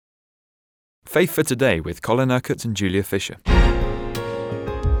Faith for Today with Colin Urquhart and Julia Fisher.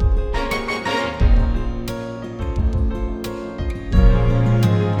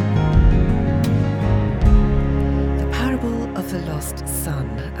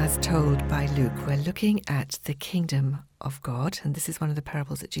 As told by Luke, we're looking at the kingdom of God, and this is one of the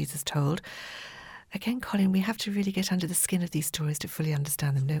parables that Jesus told. Again, Colin, we have to really get under the skin of these stories to fully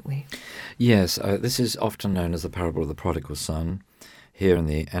understand them, don't we? Yes, this is often known as the parable of the prodigal son. Here in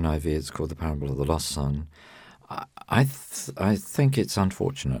the NIV, it's called the parable of the lost son. I think it's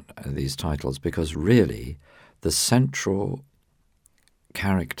unfortunate, these titles, because really the central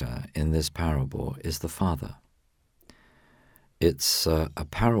character in this parable is the father. It's a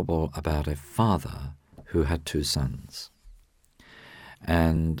parable about a father who had two sons.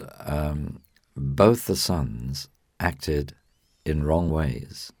 And both the sons acted in wrong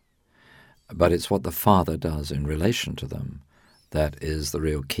ways. But it's what the father does in relation to them that is the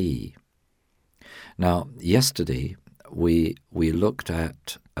real key. Now, yesterday we looked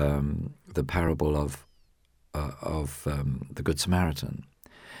at the parable of the Good Samaritan.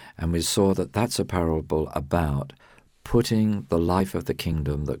 And we saw that that's a parable about putting the life of the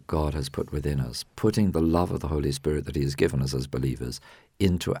kingdom that God has put within us, putting the love of the Holy Spirit that He has given us as believers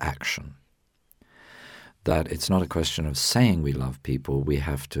into action. That it's not a question of saying we love people, we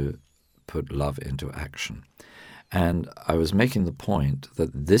have to put love into action. And I was making the point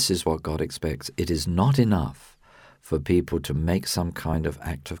that this is what God expects. It is not enough for people to make some kind of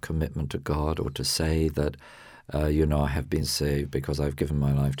act of commitment to God or to say that, I have been saved because I've given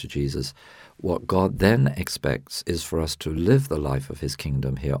my life to Jesus. What God then expects is for us to live the life of His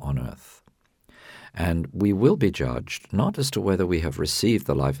kingdom here on earth. And we will be judged not as to whether we have received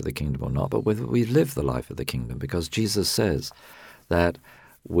the life of the kingdom or not, but whether we live the life of the kingdom, because Jesus says that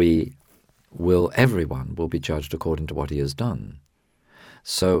everyone will be judged according to what he has done.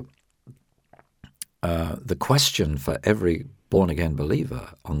 So the question for every born-again believer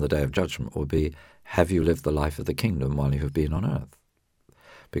on the day of judgment will be, have you lived the life of the kingdom while you have been on earth?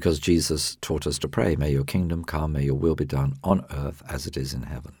 Because Jesus taught us to pray, may your kingdom come, may your will be done on earth as it is in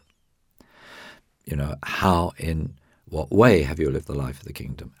heaven. In what way have you lived the life of the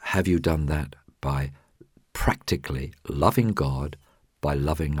kingdom? Have you done that by practically loving God, by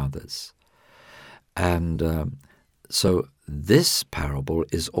loving others? And so this parable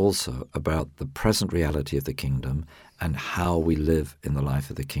is also about the present reality of the kingdom and how we live in the life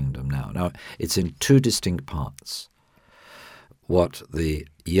of the kingdom now. Now, it's in two distinct parts. What the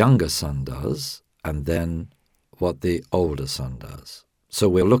younger son does, and then what the older son does. So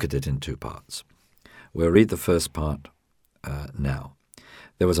we'll look at it in two parts. We'll read the first part now.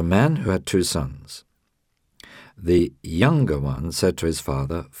 There was a man who had two sons. The younger one said to his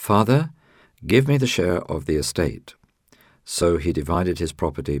father, "Father, give me the share of the estate." So he divided his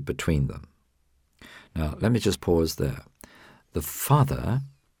property between them. Now, let me just pause there. The father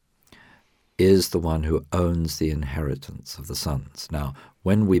is the one who owns the inheritance of the sons. Now,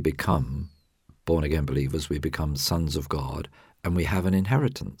 when we become born-again believers, we become sons of God, and we have an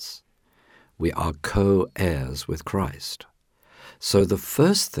inheritance. We are co-heirs with Christ. So the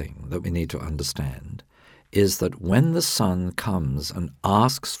first thing that we need to understand is that when the son comes and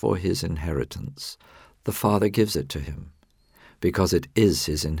asks for his inheritance, the father gives it to him, because it is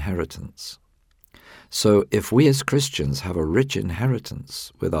his inheritance. So if we as Christians have a rich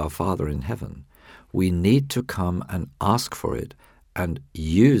inheritance with our Father in heaven, we need to come and ask for it and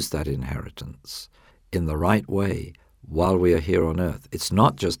use that inheritance in the right way while we are here on earth. It's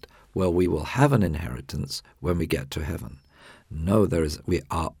not just, we will have an inheritance when we get to heaven. No, we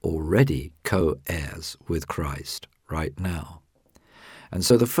are already co-heirs with Christ right now. And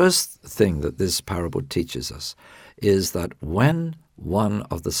so the first thing that this parable teaches us is that when one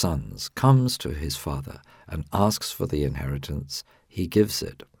of the sons comes to his father and asks for the inheritance, he gives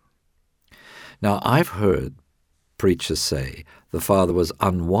it. Now, I've heard preachers say the father was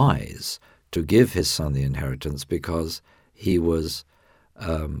unwise to give his son the inheritance because he was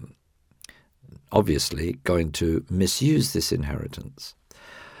obviously going to misuse this inheritance.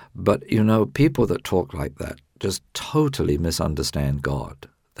 But, people that talk like that just totally misunderstand God.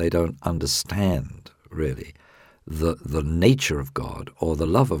 They don't understand, really, the nature of God or the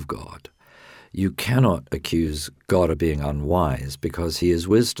love of God. You cannot accuse God of being unwise because He is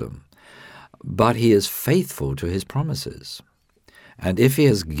wisdom, but He is faithful to His promises. And if He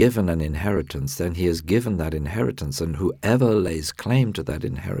has given an inheritance, then He has given that inheritance, and whoever lays claim to that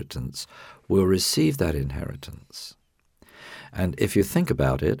inheritance will receive that inheritance. And if you think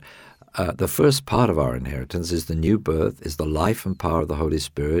about it, the first part of our inheritance is the new birth, is the life and power of the Holy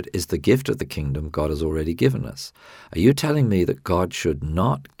Spirit, is the gift of the kingdom God has already given us. Are you telling me that God should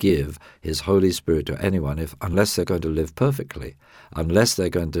not give his Holy Spirit to anyone unless they're going to live perfectly, unless they're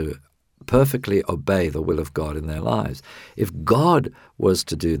going to perfectly obey the will of God in their lives? If God was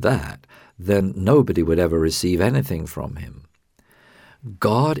to do that, then nobody would ever receive anything from him.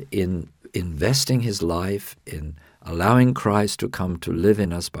 God, in investing his life, in allowing Christ to come to live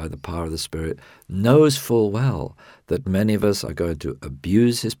in us by the power of the Spirit, knows full well that many of us are going to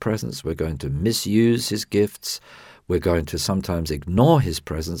abuse his presence, we're going to misuse his gifts, we're going to sometimes ignore his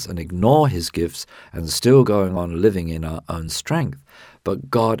presence and ignore his gifts and still going on living in our own strength. But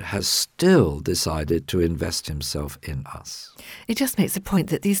God has still decided to invest himself in us. It just makes the point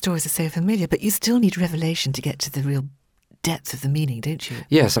that these stories are so familiar, but you still need revelation to get to the real depth of the meaning, don't you?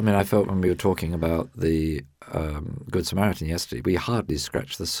 Yes, I mean, I felt when we were talking about the Good Samaritan yesterday, we hardly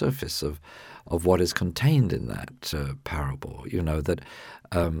scratched the surface of what is contained in that parable. You know, that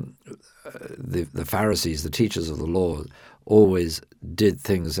the Pharisees, the teachers of the law, always did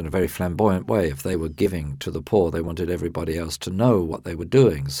things in a very flamboyant way. If they were giving to the poor, they wanted everybody else to know what they were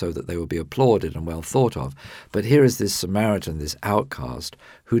doing so that they would be applauded and well thought of. But here is this Samaritan, this outcast,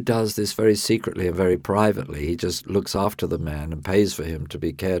 who does this very secretly and very privately. He just looks after the man and pays for him to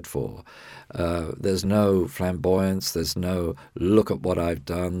be cared for. There's no flamboyance, there's no look at what I've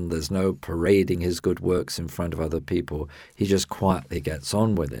done, there's no parading his good works in front of other people. He just quietly gets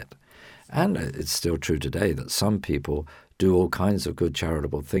on with it. And it's still true today that some people do all kinds of good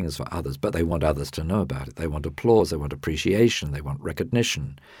charitable things for others, but they want others to know about it. They want applause, they want appreciation, they want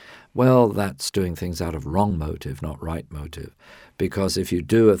recognition. Well, that's doing things out of wrong motive, not right motive. Because if you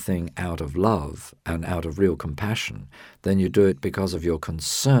do a thing out of love and out of real compassion, then you do it because of your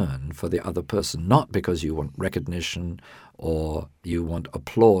concern for the other person, not because you want recognition or you want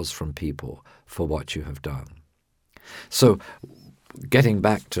applause from people for what you have done. So, getting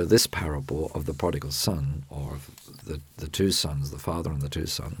back to this parable of the prodigal son, or the two sons, the father and the two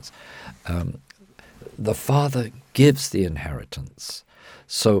sons, the father gives the inheritance.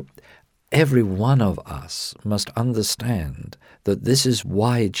 So every one of us must understand that this is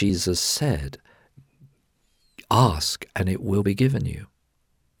why Jesus said, ask and it will be given you.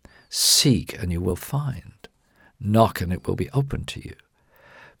 Seek and you will find. Knock and it will be opened to you.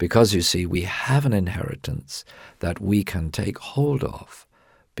 Because, you see, we have an inheritance that we can take hold of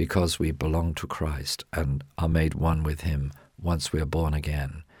because we belong to Christ and are made one with him once we are born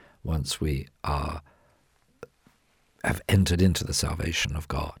again, once we have entered into the salvation of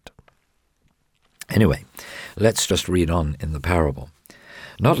God. Anyway, let's just read on in the parable.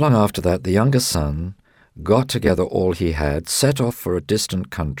 Not long after that, the younger son got together all he had, set off for a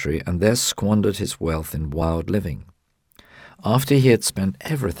distant country, and there squandered his wealth in wild living. After he had spent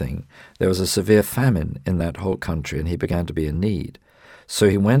everything, there was a severe famine in that whole country, and he began to be in need. So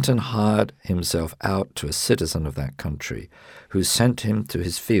he went and hired himself out to a citizen of that country, who sent him to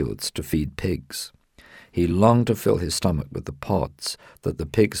his fields to feed pigs. He longed to fill his stomach with the pods that the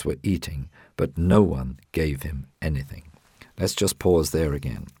pigs were eating, but no one gave him anything. Let's just pause there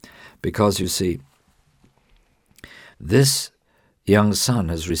again, because you see, this young son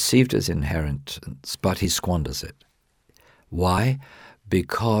has received his inheritance, but he squanders it. Why?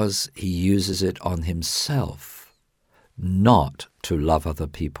 Because he uses it on himself, not to love other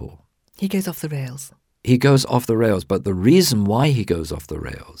people. He goes off the rails. He goes off the rails, but the reason why he goes off the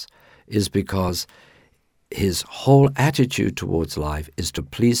rails is because his whole attitude towards life is to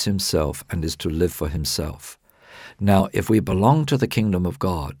please himself and is to live for himself. Now, if we belong to the kingdom of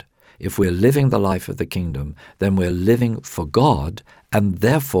God, if we're living the life of the kingdom, then we're living for God, and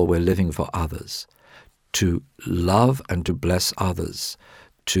therefore we're living for others. To love and to bless others,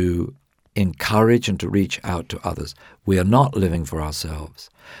 to encourage and to reach out to others. We are not living for ourselves.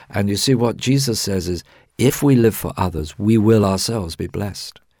 And you see, what Jesus says is, if we live for others, we will ourselves be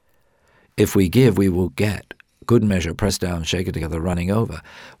blessed. If we give, we will get. Good measure, pressed down, shaken together, running over.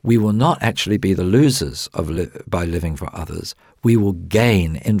 We will not actually be the losers by living for others. We will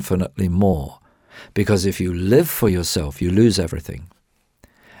gain infinitely more. Because if you live for yourself, you lose everything.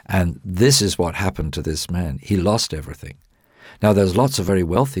 And this is what happened to this man. He lost everything. Now, there's lots of very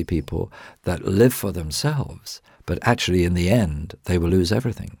wealthy people that live for themselves, but actually in the end, they will lose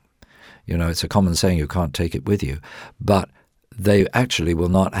everything. You know, it's a common saying, you can't take it with you. But they actually will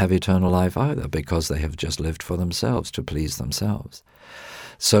not have eternal life either, because they have just lived for themselves, to please themselves.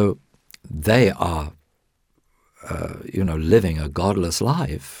 So they are, living a godless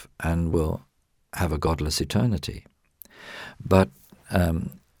life and will have a godless eternity. But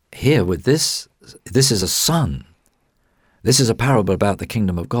here with this is a son This is a parable about the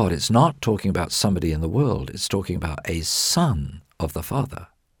kingdom of God. It's not talking about somebody in the world. It's talking about a son of the Father.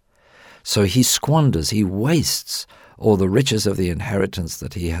 So he squanders, he wastes all the riches of the inheritance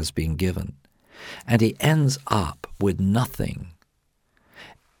that he has been given. And he ends up with nothing,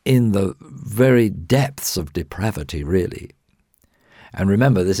 in the very depths of depravity, really. And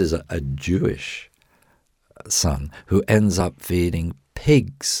remember, this is a Jewish son who ends up feeding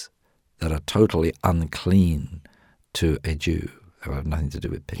pigs that are totally unclean to a Jew who have nothing to do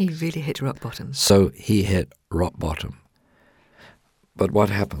with pigs. He really hit rock bottom. So he hit rock bottom. But what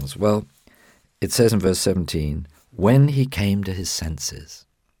happens? Well, it says in verse 17, when he came to his senses,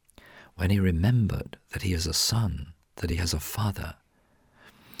 when he remembered that he is a son, that he has a father,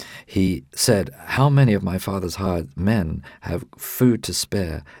 he said, how many of my father's hired men have food to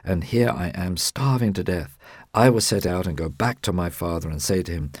spare, and here I am starving to death? I will set out and go back to my father and say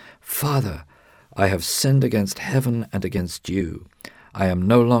to him, Father, I have sinned against heaven and against you. I am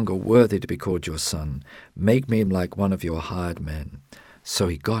no longer worthy to be called your son. Make me like one of your hired men. So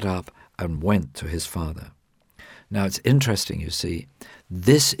he got up and went to his father. Now it's interesting, you see,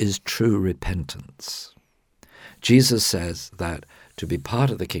 this is true repentance. Jesus says that to be part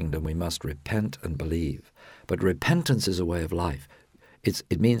of the kingdom, we must repent and believe. But repentance is a way of life.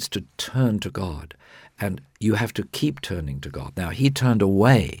 It means to turn to God, and you have to keep turning to God. Now, he turned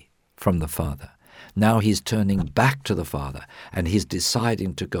away from the Father. Now he's turning back to the Father, and he's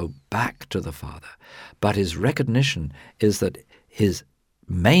deciding to go back to the Father. But his recognition is that his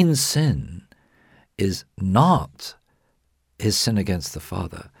main sin is not his sin against the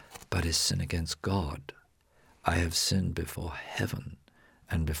Father, but his sin against God. I have sinned before heaven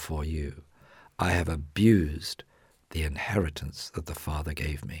and before you. I have abused the inheritance that the Father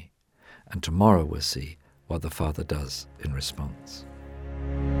gave me. And tomorrow we'll see what the Father does in response.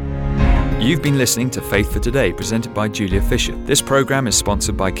 You've been listening to Faith for Today, presented by Julia Fisher. This program is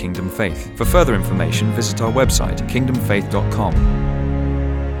sponsored by Kingdom Faith. For further information, visit our website, kingdomfaith.com.